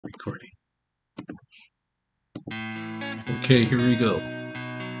Recording. Okay, here we go.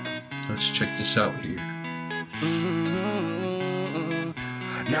 Let's check this out here.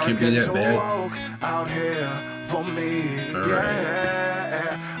 Now Can't be that bad. Out here for me. All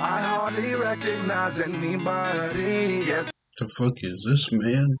Yeah. I hardly recognize anybody. Yes. The fuck is this,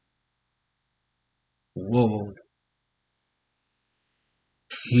 man? Whoa.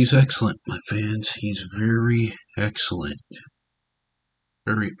 He's excellent, my fans. He's very excellent.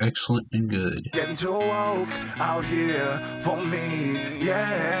 Very excellent and good. Getting too woke out here for me,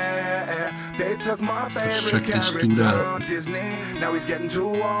 yeah. They took my favorite character on Disney. Now he's getting too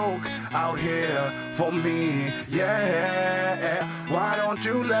woke out here for me, yeah. Why don't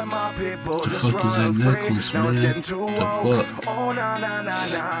you let my people just run free? Now it's getting too woke. Oh na na na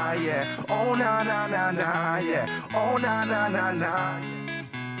na, yeah. Oh na na na na, yeah. Oh na na na na.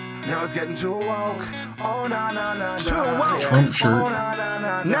 Now it's getting too woke. Oh na na na na. Too woke. Trump shirt. Oh na na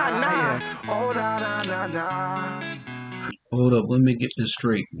na na. Oh na na na na. Hold up, let me get this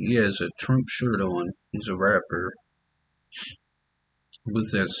straight. He has a Trump shirt on. He's a rapper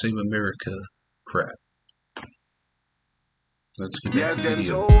with that Save America crap. Let's get back to the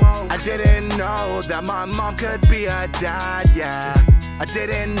video. I didn't know that my mom could be a dad, yeah. I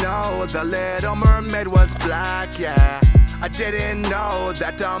didn't know the Little Mermaid was black, yeah. I didn't know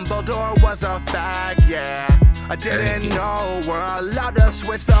that Dumbledore was a fact, yeah. I didn't know we're allowed to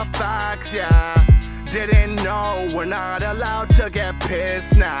switch the facts, yeah. Didn't know we're not allowed to get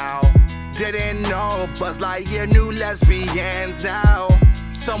pissed now. Didn't know Buzz Lightyear knew lesbians now.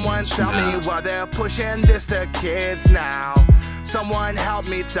 Someone tell me why they're pushing this to kids now. Someone help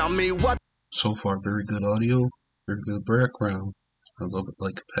me, tell me what. So far, very good audio, very good background. I love it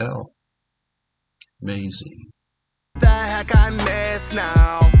like a pal. Amazing. The heck I miss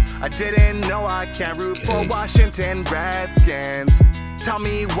now. I didn't know I can't root for Washington Redskins. Tell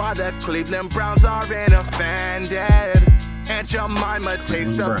me why the Cleveland Browns aren't offended. Aunt Jemima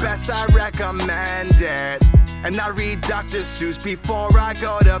tastes the best, I recommend it. And I read Dr. Seuss before I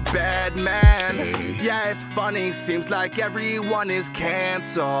go to bed, man. Yeah, it's funny, seems like everyone is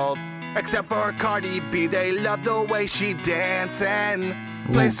canceled. Except for Cardi B, they love the way she dancing.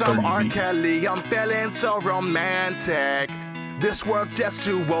 Play some R. Kelly, I'm feeling so romantic. This work just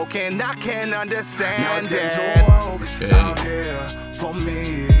too woke and I can't understand now it's it. Too woke out here for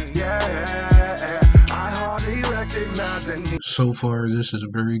me, yeah. I hardly recognize any. So far, this is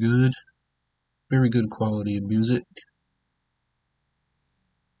very good. Very good quality of music.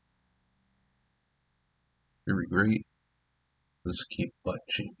 Very great. Let's keep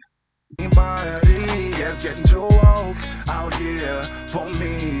watching. Anybody is getting too woke out here for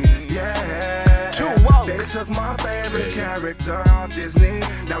me, yeah. Too woke. They took my favorite character on Disney.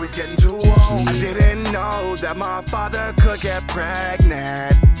 Now he's getting too woke. I didn't know that my father could get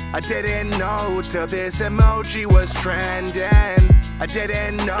pregnant. I didn't know till this emoji was trending. I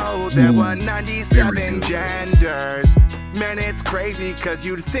didn't know there were 97 genders. Man, it's crazy cause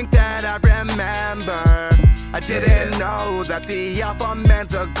you'd think that I remember. I didn't know that the alpha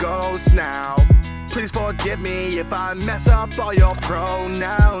man's a ghost now. Please forgive me if I mess up all your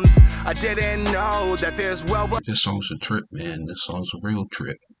pronouns. I didn't know that this world was. This song's a trip, man. This song's a real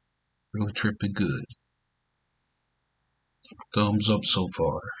trip. Real tripping good. Thumbs up so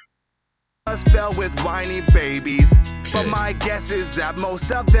far. Filled with whiny babies, but my guess is that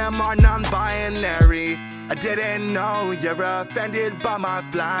most of them are non-binary. I didn't know you're offended by my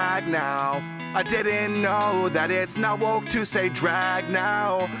flag now. I didn't know that it's not woke to say drag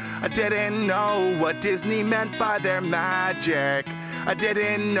now. I didn't know what Disney meant by their magic. I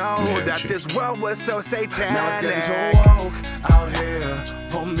didn't know that this world was so satanic. Now it's getting too woke out here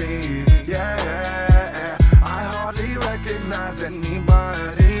for me, yeah. I hardly recognize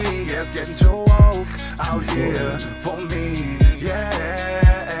anybody. Yeah, it's getting too woke out here for me,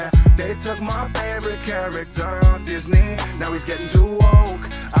 yeah. They took my favorite character on Disney. Now he's getting too woke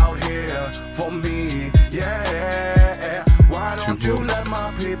out here for me, yeah. Why don't you let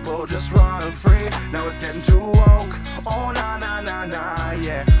my people just run free? Now it's getting too woke. Oh na na na na,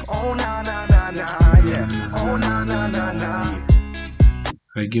 yeah. Oh na na na na, yeah. Oh na na na na.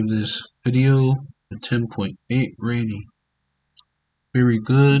 I give this video a 10.8 rating. Very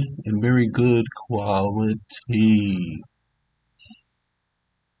good and very good quality.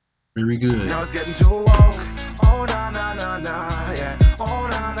 Very good. Now it's getting too woke. Oh na na na na, yeah. Oh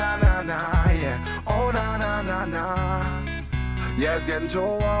na na na na, yeah. Oh na na na na. Yeah, it's getting too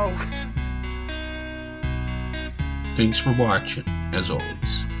woke. Thanks for watching, as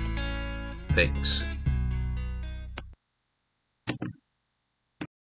always. Thanks.